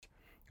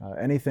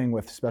Anything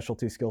with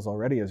specialty skills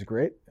already is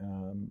great,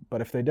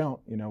 but if they don't,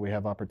 we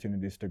have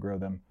opportunities to grow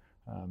them.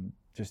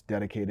 Just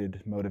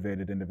dedicated,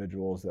 motivated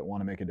individuals that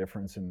want to make a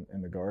difference in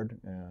the Guard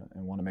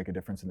and want to make a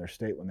difference in their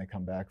state when they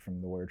come back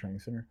from the Warrior Training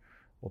Center,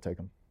 we'll take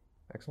them.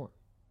 Excellent.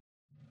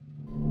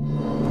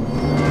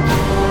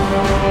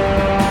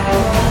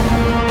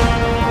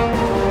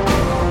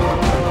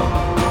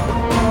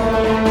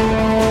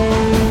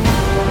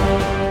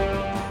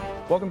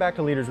 Welcome back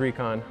to Leaders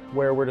Recon,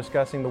 where we're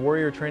discussing the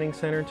Warrior Training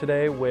Center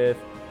today with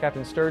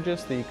Captain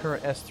Sturgis, the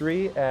current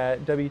S3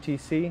 at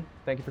WTC.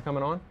 Thank you for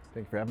coming on.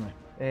 Thank you for having me.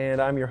 And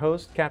I'm your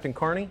host, Captain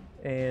Carney.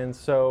 And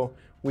so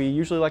we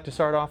usually like to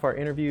start off our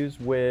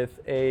interviews with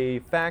a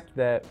fact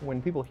that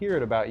when people hear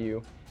it about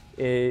you,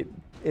 it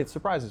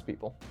surprises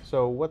people.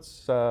 So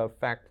what's a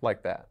fact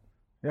like that?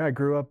 Yeah, I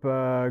grew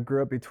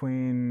up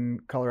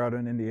between Colorado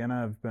and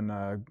Indiana. I've been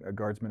a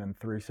guardsman in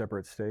 3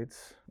 separate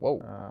states.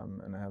 Whoa.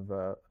 And I have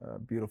a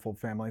beautiful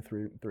family,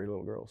 three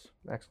little girls.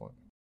 Excellent.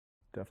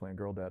 Definitely a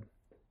girl dad.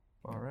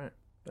 All right.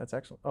 That's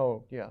excellent.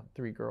 Oh, yeah,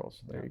 3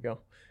 girls. There you go.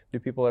 Do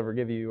people ever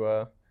give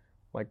you,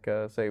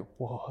 say,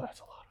 whoa, that's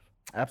a lot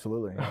of...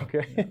 Absolutely. Yeah.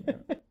 Okay.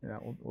 Yeah,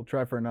 we'll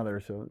try for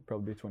another, so it'll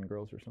probably be twin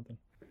girls or something.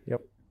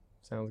 Yep.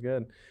 Sounds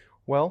good.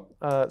 Well,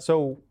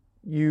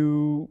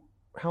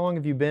 how long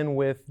have you been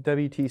with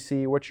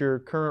WTC? What's your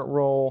current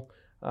role?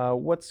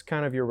 What's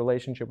kind of your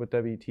relationship with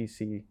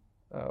WTC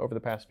over the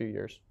past few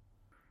years?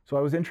 So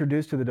I was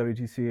introduced to the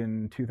WTC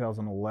in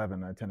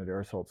 2011. I attended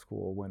Air Assault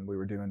School when we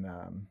were doing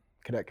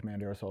Cadet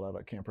Command Air Assault out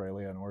at Camp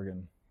Rylea in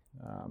Oregon.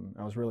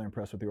 I was really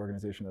impressed with the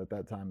organization at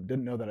that time.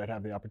 Didn't know that I'd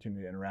have the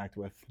opportunity to interact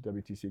with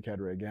WTC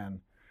cadre again.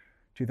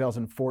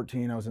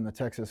 2014, I was in the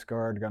Texas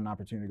Guard, got an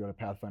opportunity to go to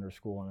Pathfinder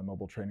School and a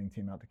mobile training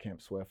team out to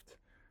Camp Swift.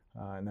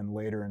 And then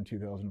later in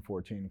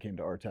 2014, came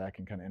to RTAC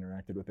and kind of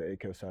interacted with the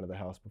ACO side of the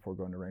house before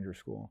going to Ranger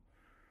School.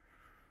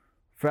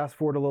 Fast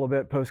forward a little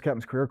bit,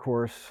 post-Captain's Career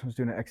Course, I was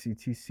doing an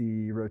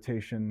XCTC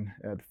rotation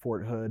at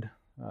Fort Hood,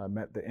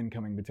 met the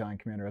incoming battalion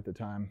commander at the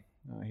time.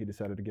 He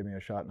decided to give me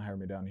a shot and hire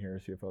me down here,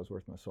 see if I was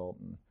worth my salt.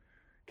 And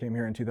came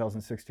here in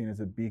 2016 as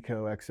a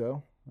BCO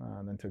XO,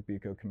 and then took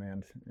BCO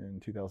Command in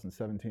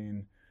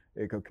 2017,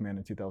 ACO Command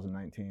in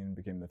 2019,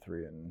 became the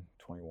 3 in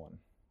 21.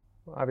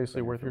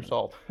 Obviously worth your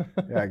salt.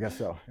 Yeah, I guess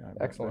so. Yeah, I've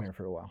Excellent. been here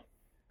for a while.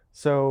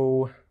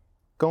 So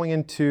going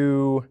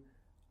into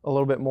a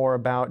little bit more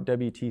about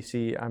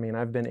WTC, I mean,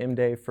 I've been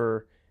MDay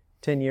for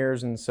 10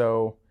 years, and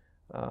so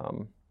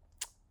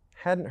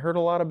hadn't heard a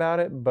lot about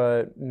it,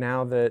 but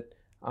now that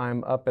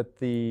I'm up at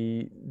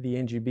the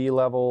NGB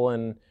level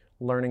and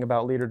learning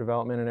about leader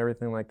development and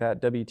everything like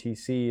that,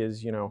 WTC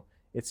is,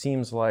 it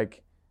seems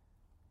like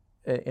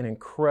an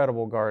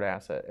incredible Guard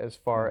asset as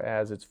far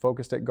as it's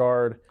focused at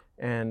Guard.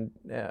 And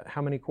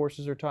how many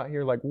courses are taught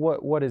here? Like,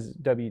 what is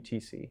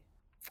WTC?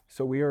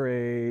 So we are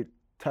a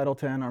Title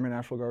X Army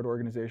National Guard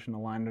organization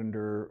aligned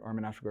under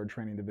Army National Guard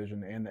Training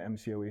Division and the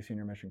MCOE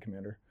Senior Mission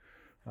Commander.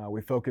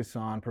 We focus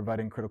on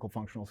providing critical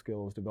functional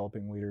skills,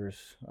 developing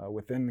leaders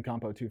within the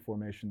Compo 2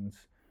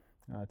 formations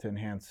to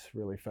enhance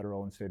really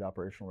federal and state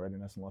operational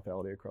readiness and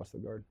lethality across the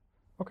Guard.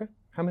 Okay.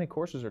 How many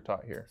courses are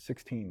taught here?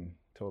 16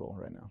 total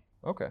right now.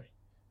 Okay.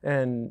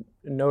 And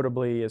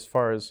notably, as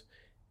far as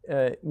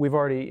we've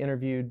already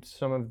interviewed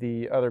some of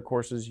the other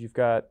courses. You've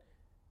got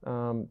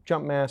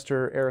Jump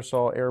Master, Air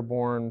Assault,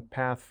 Airborne,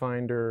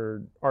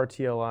 Pathfinder,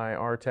 RTLI,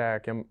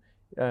 RTAC,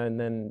 and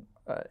then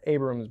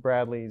Abrams,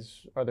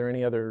 Bradleys. Are there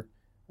any other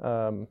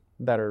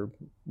that are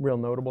real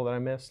notable that I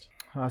missed?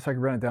 So I can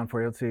run it down for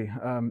you. Let's see.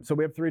 So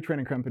we have 3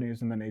 training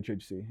companies and then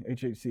HHC.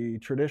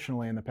 HHC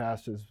traditionally in the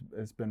past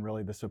has been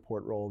really the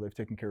support role. They've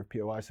taken care of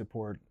POI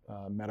support,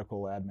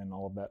 medical, admin,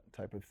 all of that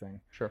type of thing.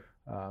 Sure.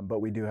 But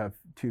we do have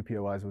 2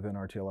 POIs within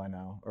RTLI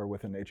now, or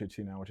within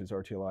HHC now, which is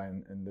RTLI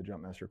and the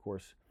Jump Master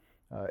course.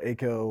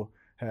 ACO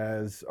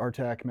has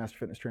RTAC, Master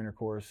Fitness Trainer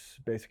course,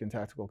 Basic and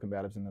Tactical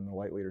Combatives, and then the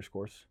Light Leaders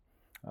course.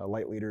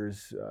 Light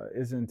Leaders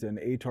isn't an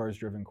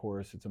ATARS-driven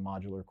course. It's a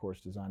modular course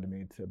designed to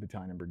meet a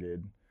battalion and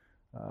brigade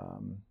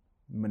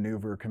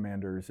maneuver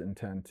commanders'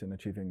 intent in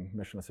achieving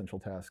mission essential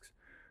tasks.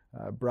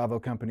 Bravo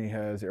Company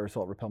has Air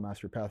Assault Rappel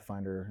Master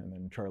Pathfinder, and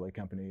then Charlie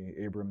Company,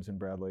 Abrams and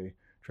Bradley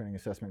Training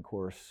Assessment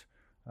course,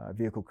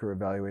 Vehicle Crew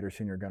Evaluator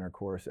Senior Gunner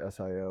course,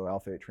 SIO,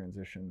 Alpha 8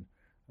 Transition.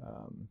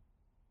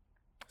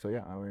 So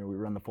yeah, I mean, we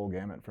run the full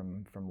gamut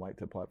from light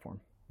to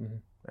platform. Mm-hmm.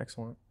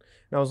 Excellent.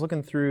 Now I was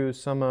looking through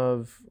some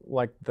of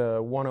like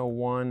the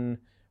 101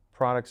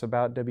 products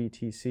about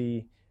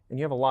WTC, and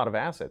you have a lot of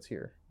assets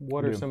here.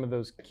 What are some of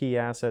those key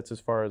assets as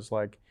far as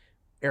like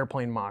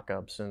airplane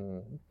mock-ups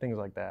and things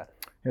like that?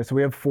 Yeah, so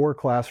we have 4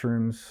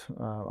 classrooms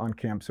on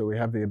camp, so we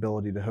have the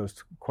ability to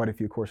host quite a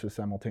few courses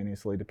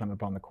simultaneously depending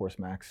upon the course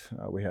max.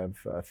 We have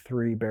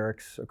 3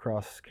 barracks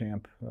across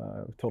camp,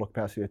 total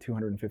capacity of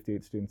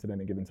 258 students at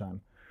any given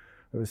time.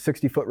 It was a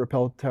 60-foot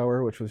rappel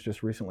tower, which was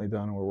just recently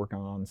done, and we're working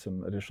on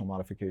some additional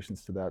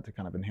modifications to that to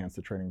kind of enhance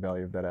the training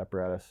value of that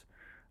apparatus.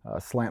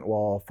 Slant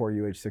wall, 4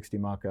 UH-60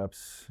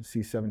 mock-ups,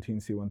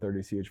 C-17,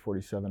 C-130,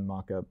 CH-47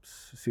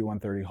 mock-ups,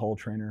 C-130 hull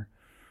trainer.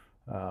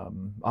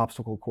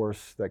 obstacle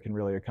course that can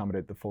really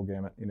accommodate the full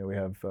gamut. We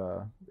have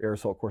air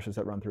assault courses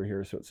that run through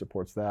here, so it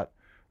supports that.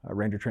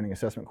 Ranger training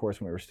assessment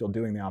course when we were still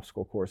doing the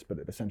obstacle course, but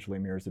it essentially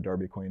mirrors the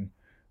Darby Queen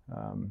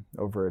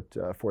over at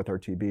 4th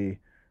RTB.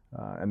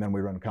 And then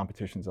we run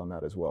competitions on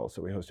that as well.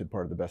 So we hosted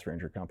part of the Best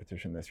Ranger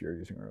competition this year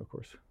using our O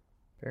course.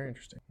 Very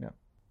interesting. Yeah.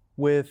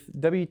 With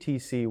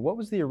WTC, what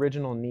was the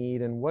original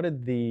need, and what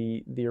did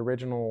the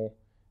original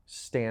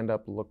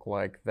stand-up look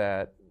like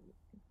that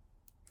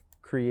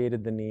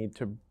created the need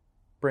to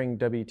bring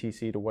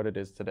WTC to what it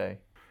is today?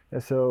 Yeah,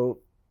 so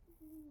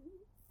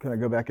kind of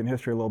go back in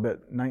history a little bit.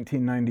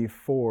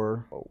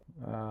 1994,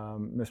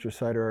 Mr.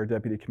 Sider, our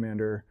deputy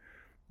commander,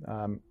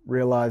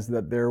 realized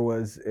that there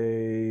was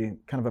a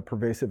kind of a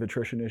pervasive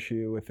attrition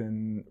issue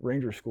within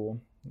Ranger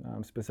School,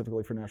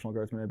 specifically for National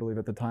Guardsmen. I believe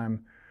at the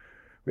time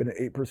we had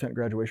an 8%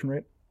 graduation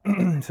rate.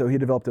 So he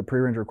developed a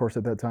pre-Ranger course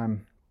at that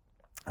time.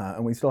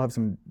 And we still have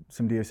some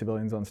DA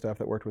civilians on staff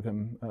that worked with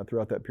him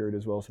throughout that period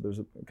as well. So there's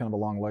kind of a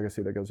long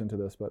legacy that goes into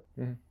this. But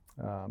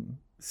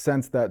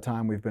since that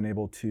time, we've been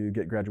able to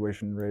get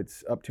graduation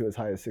rates up to as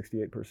high as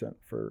 68%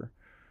 for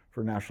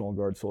National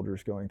Guard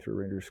soldiers going through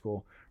Ranger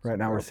School. Right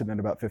now, we're sitting at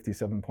about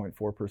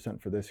 57.4%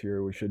 for this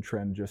year. We should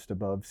trend just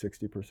above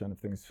 60% if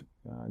things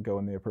go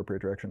in the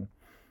appropriate direction.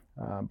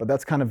 But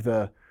that's kind of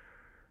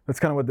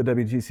what the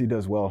WTC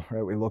does well,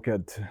 right? We look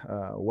at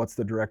what's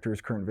the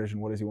director's current vision,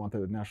 what does he want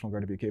the National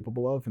Guard to be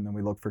capable of, and then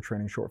we look for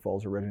training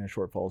shortfalls or readiness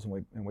shortfalls,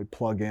 and we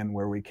plug in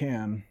where we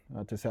can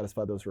to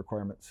satisfy those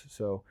requirements.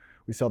 So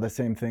we saw the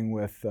same thing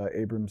with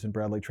Abrams and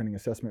Bradley training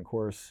assessment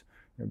course.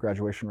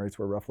 Graduation rates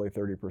were roughly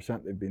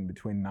 30%. They've been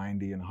between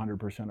 90 and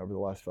 100% over the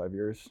last 5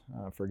 years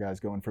for guys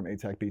going from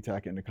ATAC,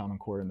 BTAC into Common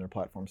Core in their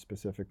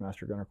platform-specific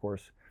Master Gunner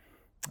course.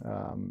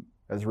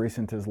 As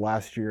recent as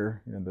last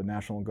year, the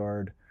National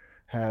Guard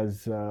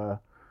has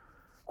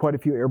quite a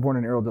few airborne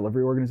and aerial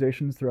delivery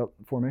organizations throughout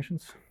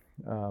formations.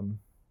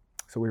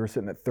 So we were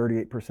sitting at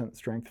 38%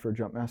 strength for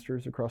jump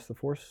masters across the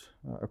force,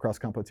 across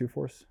Compo 2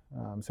 force.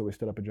 So we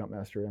stood up a jump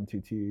master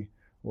MTT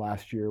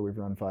last year. We've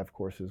run 5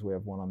 courses. We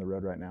have one on the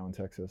road right now in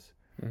Texas.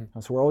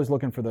 So we're always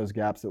looking for those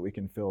gaps that we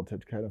can fill to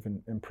kind of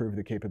improve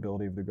the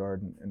capability of the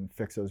Guard and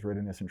fix those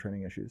readiness and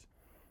training issues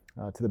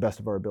to the best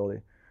of our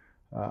ability.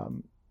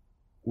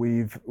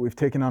 We've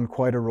taken on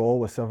quite a role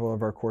with several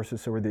of our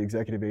courses. So we're the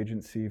executive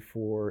agency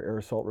for Air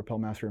Assault, Rappel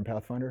Master, and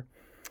Pathfinder.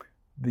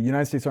 The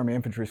United States Army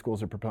Infantry School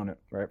is a proponent,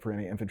 right, for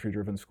any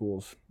infantry-driven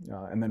schools.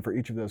 And then for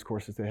each of those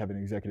courses, they have an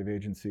executive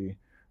agency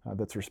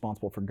that's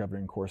responsible for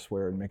governing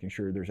courseware and making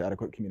sure there's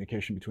adequate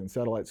communication between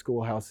satellite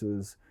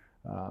schoolhouses,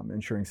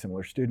 ensuring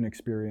similar student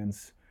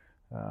experience,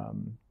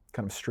 kind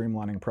of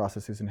streamlining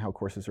processes and how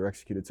courses are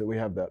executed. So we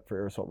have that for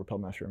Air Assault, Rappel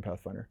Master, and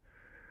Pathfinder.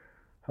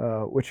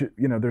 Which,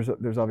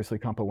 there's obviously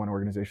Compo 1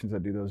 organizations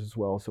that do those as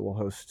well. So we'll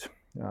host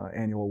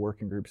annual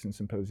working groups and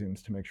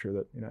symposiums to make sure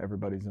that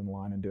everybody's in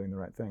line and doing the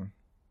right thing.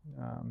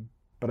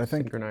 But I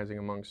think synchronizing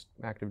amongst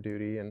active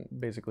duty and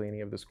basically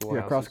any of the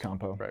schoolhouses. Yeah, cross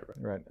Compo,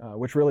 right.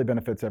 Which really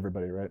benefits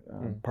everybody, right?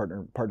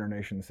 Partner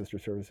nations, sister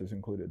services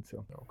included.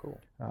 So, cool.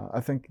 I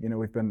think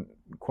we've been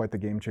quite the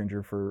game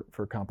changer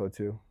for Compo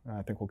 2.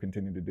 I think we'll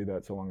continue to do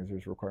that so long as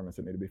there's requirements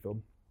that need to be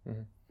filled.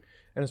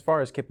 And as far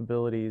as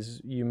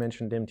capabilities, you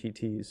mentioned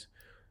MTTs.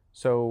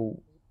 So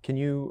can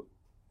you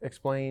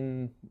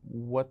explain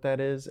what that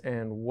is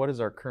and what is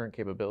our current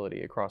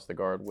capability across the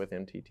Guard with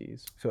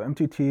MTTs? So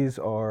MTTs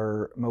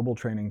are mobile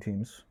training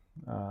teams.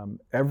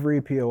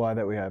 Every POI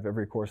that we have,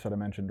 every course that I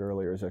mentioned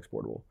earlier is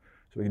exportable.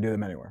 So we can do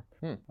them anywhere.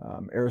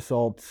 Air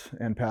Assault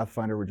and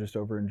Pathfinder were just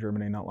over in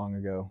Germany not long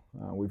ago.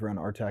 We've run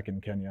RTAC in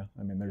Kenya.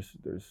 I mean,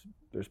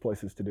 there's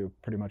places to do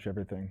pretty much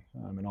everything,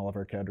 and all of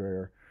our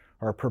cadre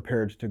are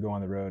prepared to go on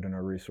the road and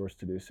are resourced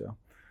to do so.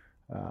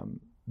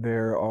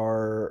 There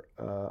are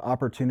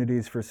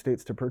opportunities for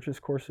states to purchase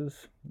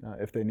courses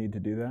if they need to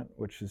do that,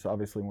 which is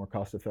obviously more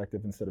cost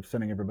effective. Instead of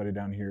sending everybody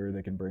down here,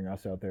 they can bring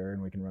us out there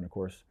and we can run a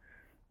course.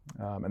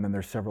 And then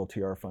there's several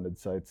TR funded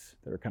sites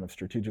that are kind of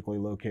strategically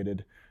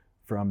located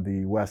from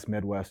the West,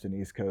 Midwest, and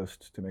East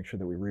Coast to make sure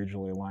that we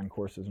regionally align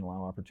courses and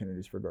allow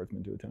opportunities for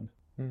Guardsmen to attend.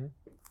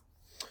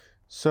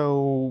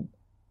 So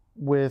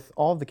with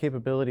all of the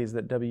capabilities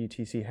that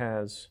WTC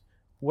has,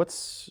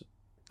 what's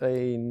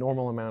a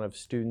normal amount of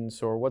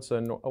students, or what's a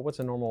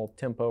normal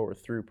tempo or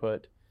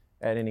throughput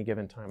at any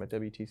given time at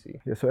WTC?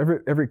 Yeah, so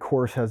every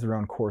course has their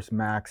own course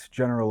max.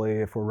 Generally,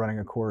 if we're running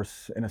a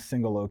course in a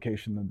single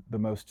location, the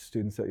most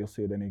students that you'll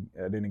see at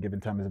any given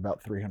time is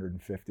about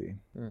 350.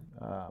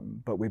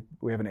 But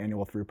we have an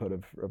annual throughput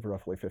of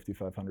roughly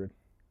 5,500.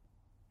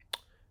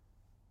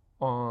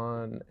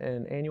 On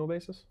an annual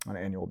basis? On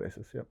an annual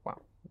basis, yep. Wow,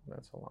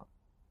 that's a lot.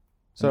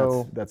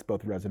 So that's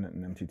both resident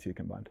and MTT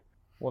combined.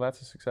 Well,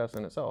 that's a success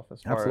in itself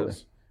as far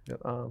as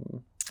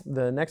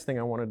the next thing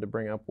I wanted to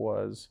bring up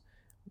was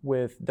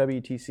with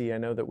WTC. I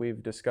know that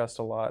we've discussed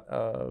a lot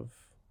of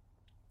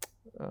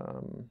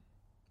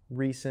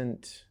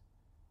recent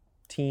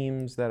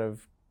teams that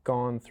have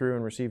gone through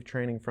and received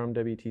training from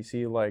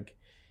WTC, like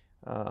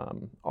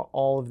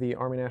all of the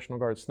Army National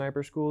Guard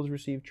sniper schools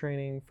received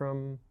training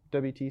from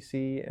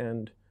WTC,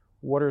 and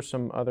what are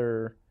some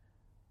other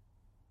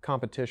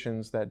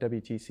competitions that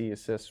WTC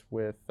assists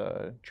with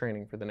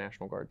training for the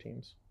National Guard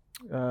teams?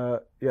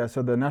 Yeah,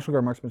 so the National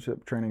Guard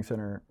Marksmanship Training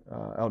Center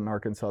out in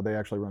Arkansas, they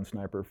actually run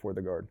sniper for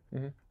the Guard.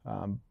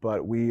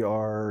 But we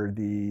are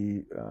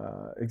the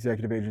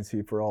executive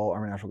agency for all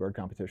Army National Guard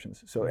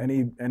competitions. So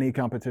any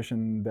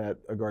competition that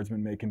a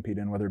Guardsman may compete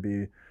in, whether it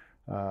be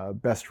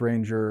Best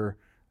Ranger,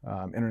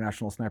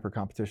 International Sniper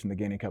Competition, the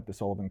Gainey Cup, the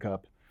Sullivan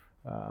Cup,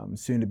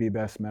 soon to be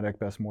Best Medic,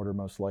 Best Mortar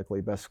most likely,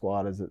 Best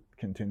Squad as it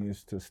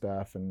continues to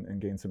staff and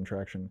gain some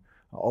traction.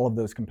 All of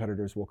those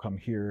competitors will come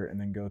here and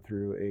then go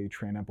through a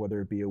train-up, whether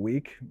it be a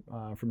week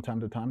from time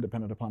to time,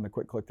 dependent upon the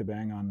quick click to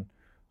bang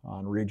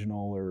on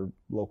regional or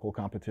local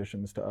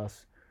competitions to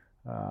us,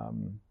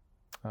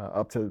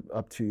 up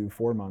to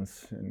 4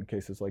 months in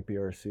cases like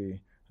BRC.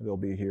 They'll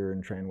be here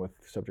and train with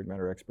subject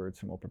matter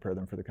experts, and we'll prepare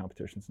them for the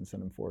competitions and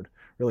send them forward.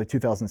 Really,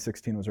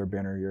 2016 was our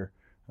banner year.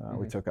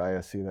 We took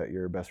ISC that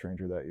year, Best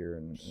Ranger that year,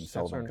 and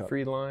Sullivan Cup.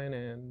 Friedline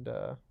and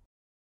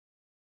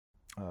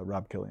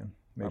Rob Killian,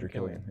 Major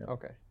Killian. Yeah.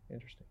 Okay,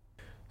 interesting.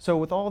 So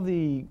with all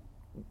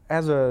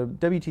as a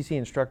WTC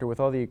instructor,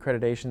 with all the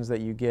accreditations that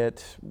you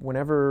get,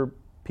 whenever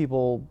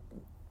people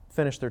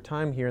finish their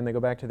time here and they go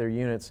back to their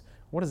units,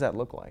 what does that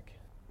look like?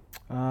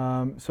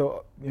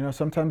 So,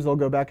 sometimes they'll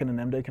go back in an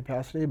M-Day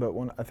capacity, but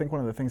I think one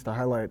of the things to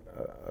highlight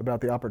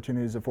about the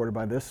opportunities afforded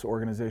by this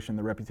organization,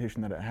 the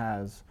reputation that it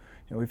has,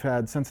 we've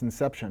had since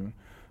inception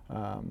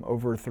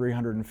over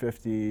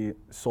 350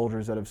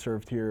 soldiers that have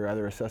served here,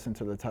 either assessed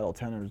into the Title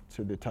 10 or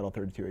to the Title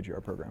 32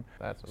 AGR program.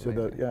 That's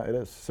amazing. So it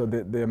is. So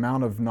the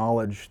amount of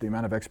knowledge, the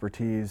amount of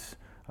expertise,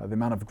 the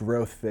amount of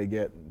growth they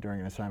get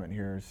during an assignment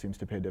here seems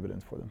to pay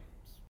dividends for them.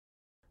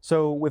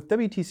 So with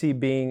WTC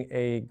being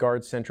a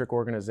Guard-centric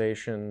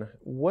organization,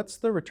 what's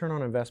the return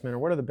on investment, or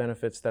what are the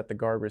benefits that the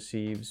Guard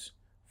receives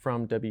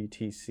from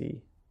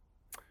WTC?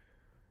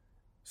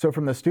 So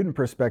from the student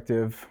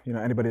perspective,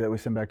 anybody that we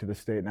send back to the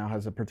state now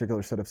has a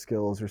particular set of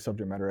skills or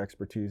subject matter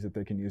expertise that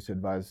they can use to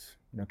advise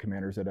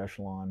commanders at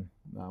echelon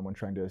when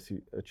trying to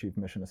achieve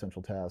mission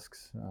essential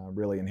tasks,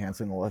 really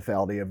enhancing the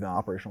lethality of the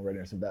operational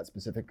readiness of that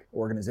specific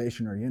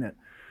organization or unit.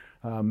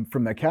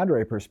 From the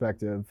cadre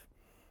perspective,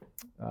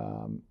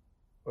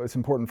 it's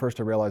important first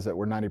to realize that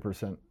we're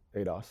 90%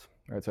 ADOS,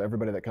 right? So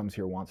everybody that comes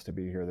here wants to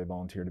be here. They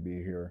volunteer to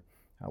be here.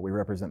 We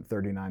represent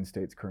 39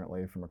 states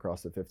currently from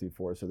across the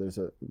 54. So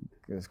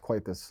there's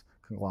quite this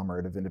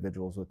conglomerate of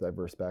individuals with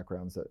diverse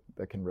backgrounds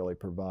that can really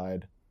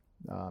provide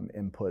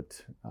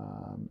input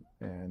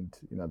and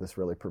this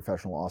really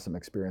professional, awesome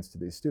experience to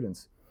these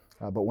students.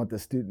 But what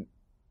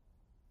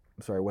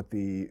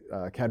the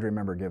cadre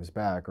member gives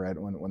back, right,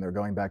 when they're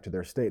going back to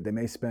their state, they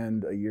may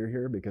spend a year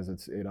here because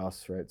it's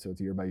ADOS, right? So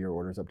it's year-by-year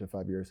orders up to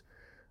 5 years.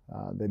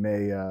 They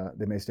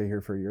may stay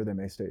here for a year, they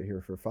may stay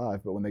here for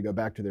 5, but when they go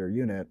back to their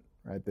unit,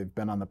 right, they've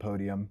been on the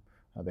podium,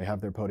 they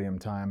have their podium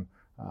time,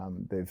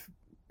 they've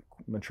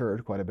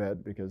matured quite a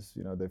bit because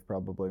they've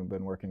probably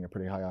been working a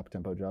pretty high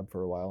up-tempo job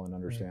for a while and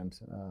understand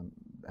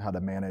how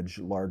to manage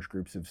large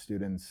groups of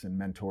students and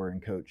mentor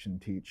and coach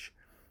and teach.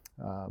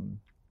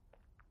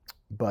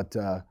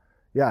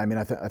 Yeah, I mean,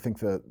 I think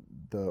the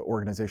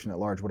organization at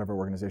large, whatever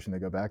organization they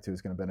go back to,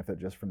 is going to benefit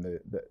just from the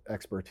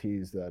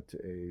expertise that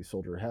a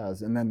soldier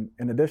has. And then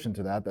in addition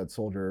to that, that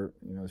soldier,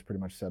 is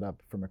pretty much set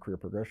up from a career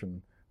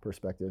progression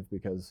perspective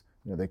because,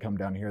 they come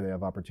down here, they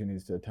have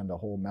opportunities to attend a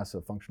whole mess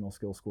of functional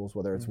skill schools,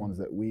 whether it's ones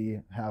that we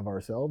have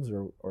ourselves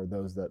or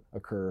those that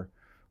occur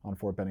on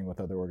Fort Benning with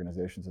other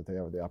organizations that they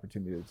have the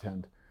opportunity to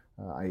attend,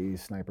 i.e.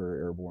 Sniper,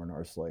 Airborne,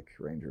 RSLIC,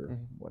 Ranger,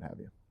 what have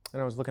you.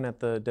 And I was looking at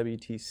the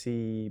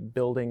WTC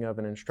building of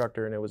an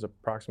instructor, and it was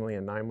approximately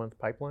a 9-month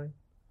pipeline?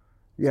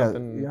 Yeah.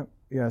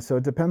 So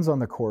it depends on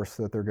the course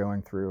that they're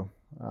going through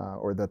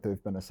or that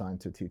they've been assigned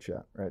to teach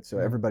at, right? So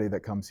everybody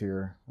that comes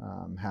here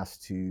has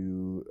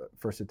to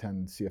first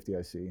attend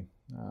CFDIC,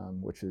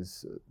 which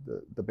is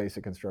the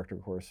basic instructor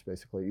course,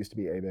 basically. It used to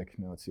be ABIC,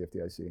 now it's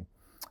CFDIC.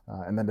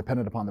 And then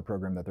dependent upon the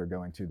program that they're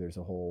going to, there's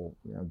a whole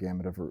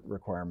gamut of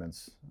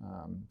requirements.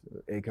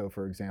 ACO,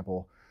 for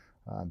example,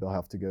 they'll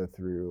have to go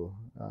through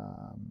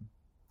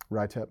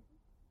RITEP,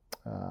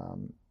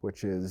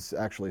 which is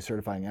actually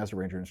certifying as a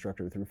Ranger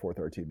instructor through 4th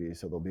RTB,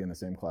 so they'll be in the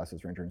same class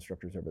as Ranger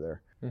instructors over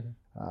there.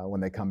 When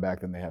they come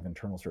back, then they have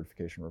internal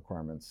certification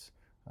requirements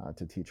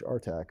to teach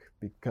RTAC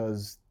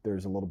because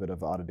there's a little bit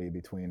of oddity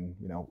between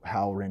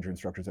how Ranger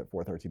instructors at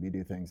 4th RTB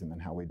do things and then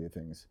how we do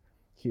things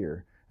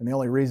here. And the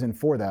only reason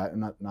for that,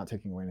 and not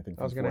taking away anything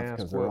from 4th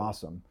because they're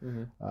awesome,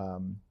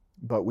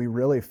 but we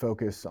really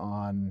focus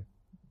on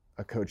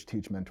a coach,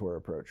 teach, mentor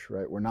approach,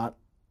 right? We're not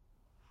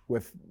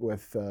with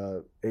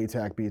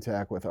ATAC,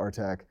 BTAC, with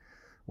RTAC,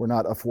 we're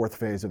not a 4th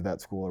phase of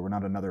that school or we're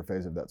not another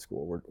phase of that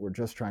school. We're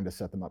just trying to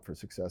set them up for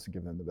success and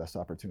give them the best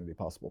opportunity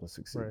possible to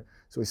succeed. Right.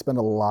 So we spend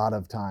a lot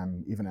of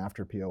time, even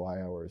after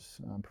POI hours,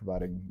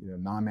 providing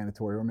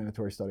non-mandatory or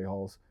mandatory study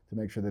halls to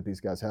make sure that these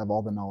guys have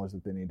all the knowledge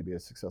that they need to be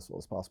as successful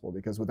as possible,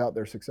 because without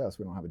their success,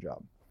 we don't have a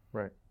job.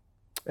 Right.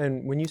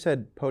 And when you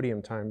said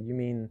podium time, you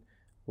mean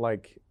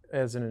like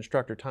as an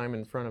instructor time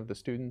in front of the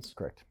students?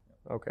 Correct.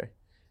 Okay.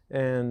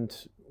 And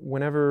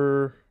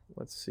whenever,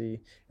 let's see,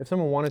 if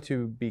someone wanted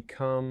to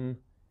become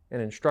an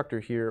instructor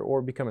here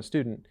or become a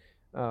student,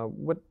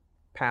 what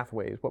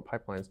pathways, what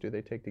pipelines do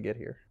they take to get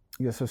here?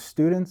 Yeah, so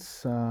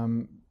students,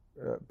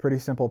 pretty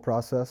simple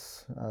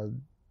process.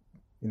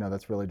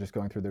 That's really just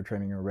going through their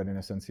training or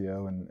readiness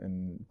NCO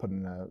and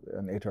putting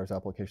an ATARS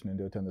application in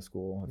to attend the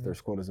school. If their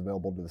quota is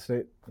available to the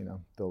state,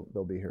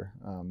 they'll be here.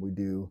 We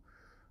do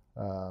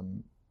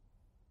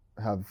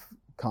have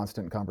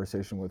constant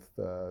conversation with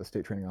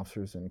state training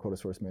officers and quota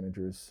source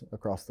managers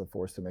across the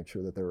force to make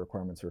sure that their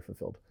requirements are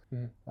fulfilled.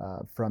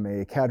 From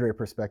a cadre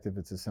perspective,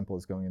 it's as simple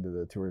as going into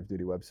the Tour of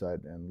Duty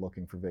website and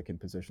looking for vacant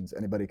positions.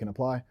 Anybody can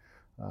apply,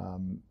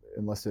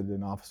 enlisted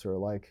and officer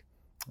alike.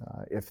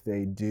 If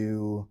they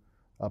do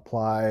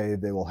apply,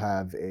 they will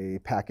have a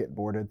packet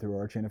boarded through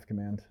our chain of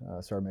command,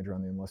 Sergeant Major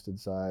on the enlisted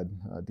side,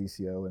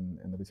 DCO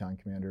and the battalion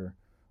commander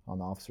on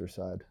the officer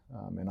side.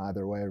 And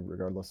either way,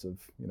 regardless of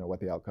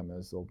what the outcome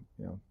is,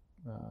 they'll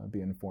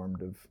be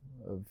informed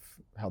of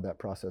how that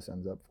process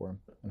ends up for them,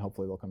 and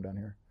hopefully they'll come down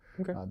here.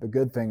 Okay. The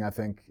good thing I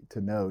think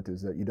to note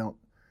is that you don't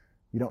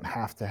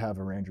have to have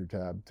a Ranger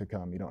tab to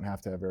come. You don't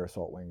have to have air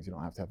assault wings. You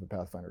don't have to have a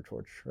Pathfinder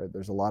torch. Right?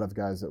 There's a lot of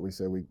guys that we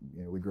say we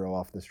grow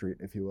off the street,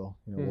 if you will.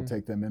 We'll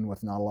take them in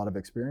with not a lot of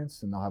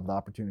experience, and they'll have the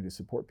opportunity to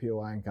support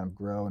POI and kind of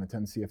grow and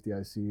attend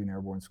CFDIC and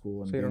airborne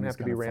school. And so you don't have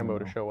to be Rambo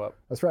to show up.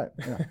 That's right.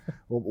 Yeah.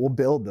 we'll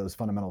build those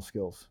fundamental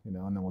skills, and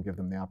then we'll give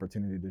them the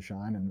opportunity to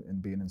shine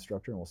and be an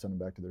instructor, and we'll send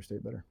them back to their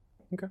state better.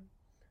 Okay.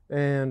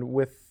 And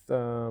with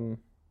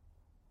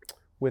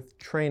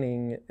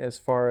training, as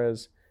far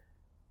as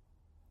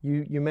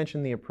you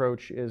mentioned, the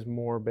approach is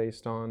more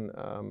based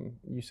on,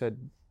 you said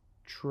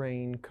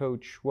train,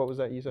 coach, what was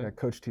that you said? Yeah,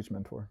 coach, teach,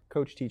 mentor.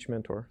 Coach, teach,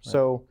 mentor. Right.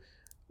 So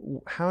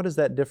how does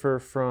that differ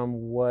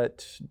from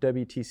what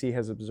WTC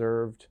has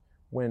observed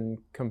when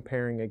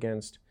comparing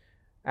against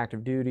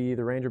active duty,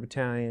 the Ranger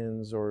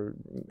battalions, or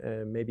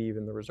maybe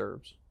even the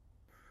reserves?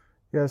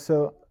 Yeah,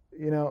 so,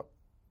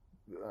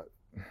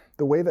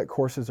 the way that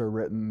courses are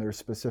written, there's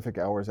specific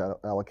hours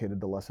allocated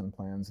to lesson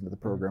plans and to the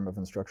program of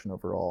instruction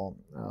overall.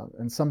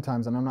 And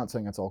sometimes, and I'm not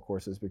saying it's all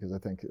courses, because I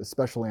think,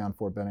 especially on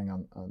Fort Benning,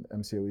 on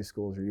MCOE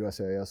schools or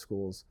USAAS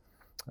schools,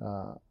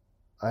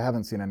 I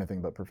haven't seen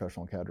anything but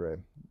professional cadre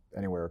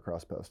anywhere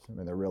across post. I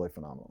mean, they're really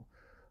phenomenal.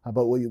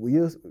 But what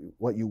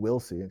you will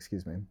see,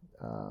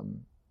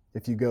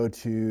 if you go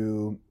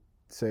to,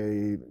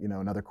 say,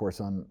 another course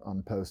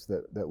on post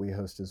that we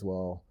host as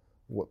well,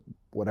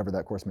 whatever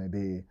that course may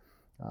be,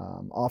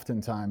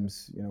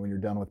 oftentimes, when you're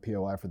done with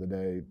POI for the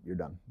day, you're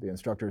done. The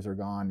instructors are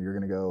gone. You're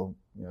going to go,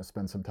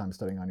 spend some time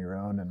studying on your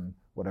own, and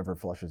whatever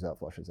flushes out,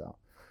 flushes out.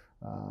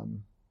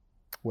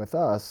 With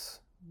us,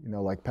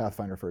 like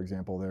Pathfinder, for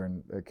example, they're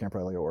at Camp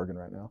Riley, Oregon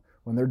right now.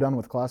 When they're done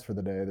with class for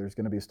the day, there's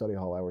going to be study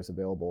hall hours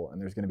available, and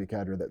there's going to be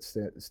cadre that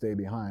stay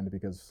behind,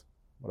 because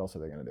what else are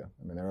they going to do?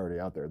 I mean, they're already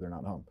out there. They're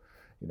not home,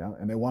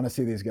 and they want to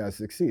see these guys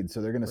succeed.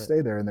 So they're going to stay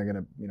there, and they're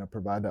going to,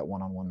 provide that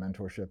one-on-one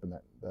mentorship and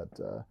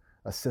that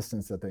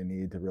assistance that they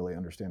need to really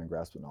understand and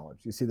grasp the knowledge.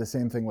 You see the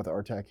same thing with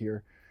RTAC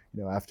here.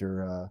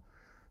 After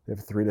they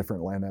have 3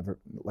 different land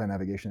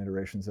navigation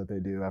iterations that they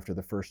do. After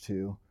the first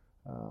 2,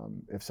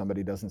 if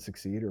somebody doesn't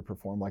succeed or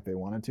perform like they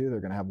wanted to, they're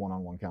going to have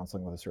one-on-one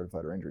counseling with a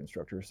certified Ranger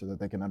instructor, so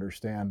that they can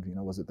understand,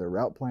 was it their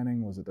route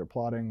planning, was it their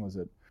plotting, was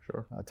it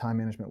time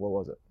management, what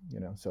was it?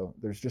 So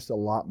there's just a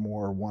lot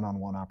more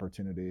one-on-one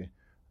opportunity.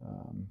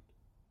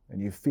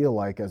 And you feel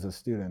like, as a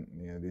student,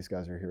 these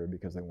guys are here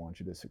because they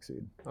want you to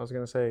succeed. I was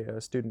going to say a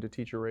student to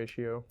teacher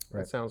ratio. Right.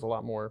 That sounds a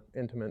lot more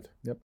intimate.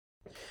 Yep.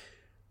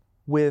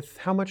 With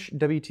how much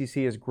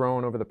WTC has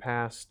grown over the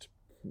past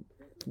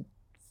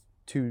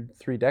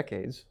 2-3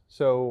 decades,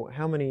 so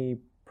how many new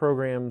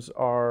programs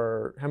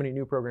are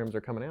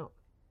coming out?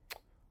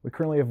 We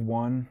currently have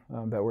 1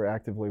 that we're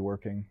actively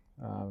working.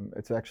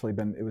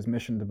 It was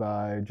missioned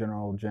by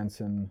General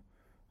Jensen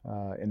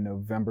in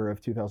November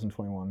of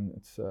 2021.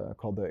 It's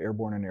called the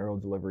Airborne and Aerial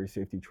Delivery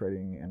Safety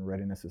Training and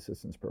Readiness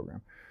Assistance Program.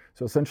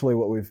 So essentially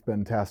what we've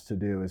been tasked to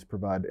do is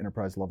provide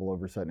enterprise level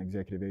oversight and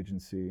executive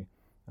agency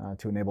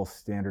to enable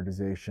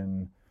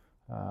standardization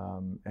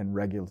and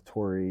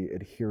regulatory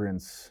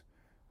adherence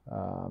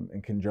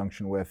in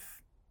conjunction with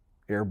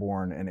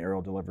airborne and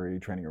aerial delivery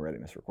training and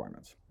readiness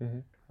requirements.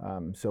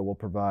 So we'll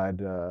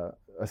provide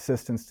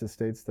assistance to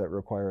states that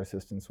require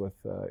assistance with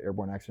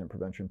airborne accident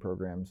prevention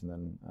programs, and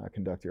then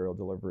conduct aerial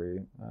delivery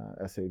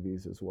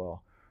SAVs as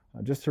well,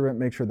 just to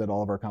make sure that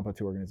all of our Compo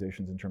 2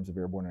 organizations in terms of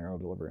airborne and aerial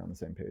delivery are on the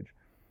same page.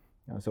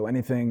 So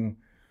anything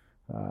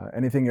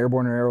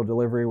airborne or aerial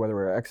delivery, whether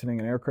we're exiting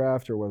an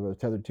aircraft or whether we're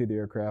tethered to the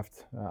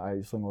aircraft,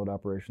 IE sling load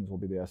operations will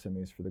be the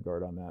SMEs for the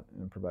guard on that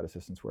and provide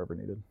assistance wherever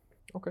needed.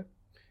 Okay.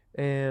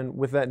 And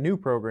with that new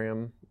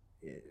program,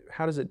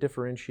 how does it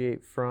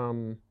differentiate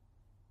from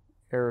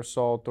air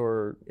assault,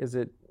 or is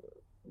it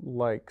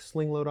like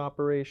sling load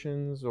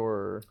operations,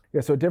 or? Yeah,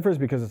 so it differs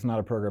because it's not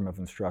a program of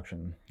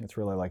instruction. It's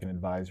really like an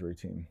advisory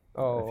team, if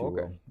you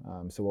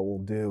will. So what we'll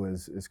do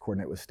is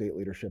coordinate with state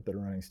leadership that are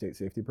running state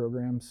safety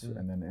programs,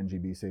 and then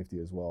NGB safety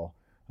as well,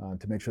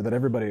 to make sure that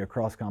everybody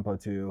across Compo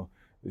 2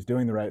 is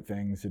doing the right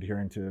things,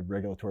 adhering to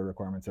regulatory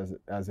requirements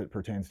as it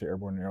pertains to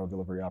airborne and aerial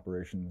delivery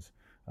operations.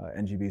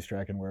 NGB's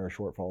tracking where our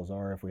shortfalls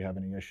are if we have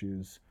any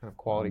issues. Kind of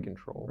quality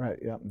control. Right,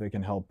 yeah. They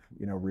can help,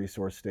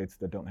 resource states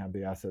that don't have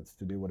the assets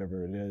to do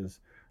whatever it is.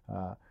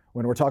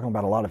 When we're talking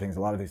about a lot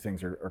of these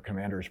things are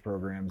commanders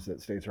programs that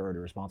states are already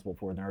responsible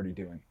for and they're already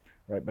doing,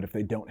 right? But if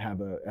they don't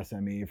have a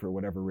SME for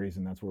whatever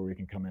reason, that's where we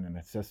can come in and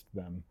assist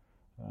them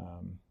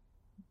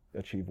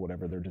achieve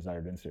whatever their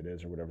desired end state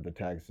is, or whatever the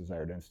TAG's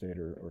desired end state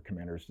or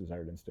commander's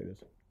desired end state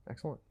is.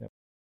 Excellent. Yep.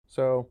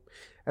 So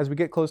as we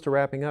get close to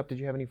wrapping up, did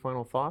you have any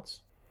final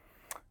thoughts?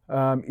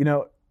 I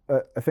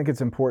think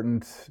it's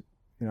important,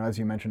 as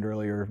you mentioned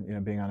earlier,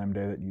 being on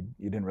M-Day, that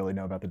you didn't really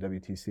know about the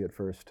WTC at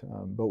first,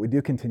 but we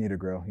do continue to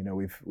grow.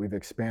 We've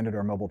expanded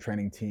our mobile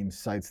training team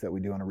sites that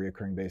we do on a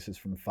reoccurring basis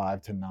from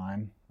 5 to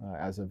 9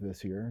 as of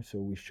this year. So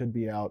we should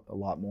be out a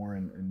lot more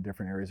in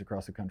different areas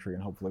across the country,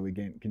 and hopefully we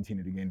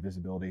continue to gain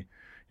visibility.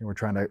 We're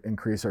trying to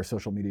increase our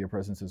social media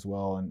presence as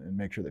well, and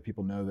make sure that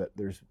people know that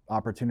there's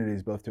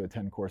opportunities both to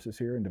attend courses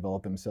here and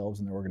develop themselves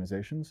and their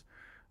organizations,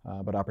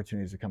 but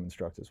opportunities to come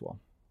instruct as well.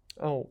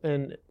 Oh,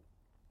 and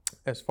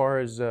as far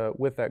as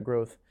with that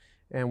growth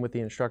and with the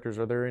instructors,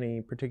 are there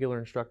any particular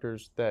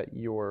instructors that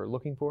you're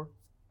looking for?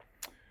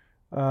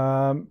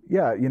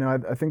 Yeah,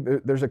 I think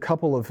there's a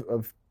couple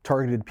of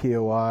targeted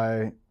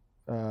POIs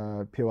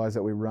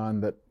that we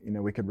run that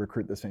we could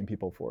recruit the same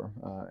people for.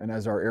 And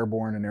as our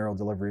airborne and aerial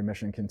delivery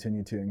mission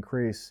continue to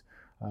increase,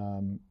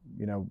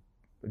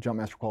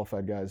 Jumpmaster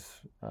qualified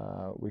guys,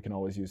 we can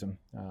always use them,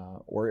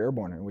 or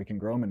airborne, and we can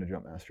grow them into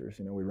Jumpmasters.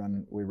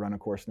 We run a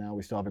course now.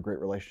 We still have a great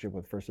relationship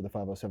with First of the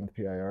 507th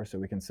PIR, so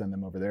we can send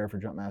them over there for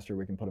Jumpmaster.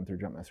 We can put them through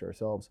Jumpmaster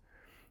ourselves.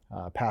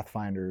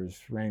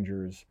 Pathfinders,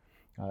 Rangers,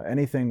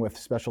 anything with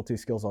specialty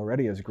skills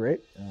already is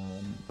great,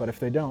 but if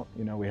they don't,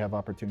 we have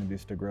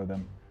opportunities to grow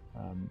them.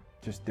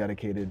 Just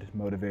dedicated,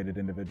 motivated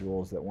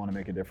individuals that want to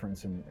make a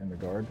difference in the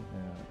Guard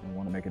and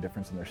want to make a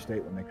difference in their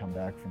state when they come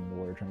back from the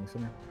Warrior Training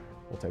Center.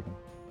 We'll take them.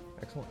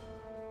 Excellent.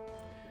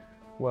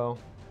 Well,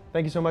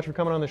 thank you so much for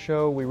coming on the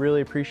show. We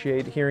really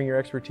appreciate hearing your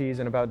expertise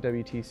and about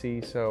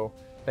WTC, so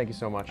thank you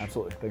so much.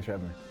 Absolutely. Thanks for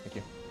having me. Thank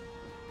you.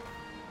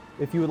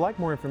 If you would like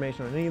more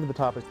information on any of the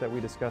topics that we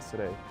discussed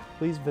today,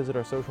 please visit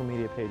our social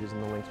media pages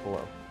in the links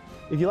below.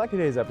 If you liked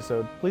today's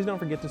episode, please don't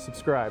forget to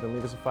subscribe and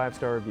leave us a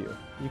 5-star review.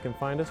 You can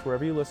find us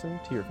wherever you listen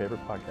to your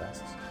favorite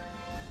podcasts.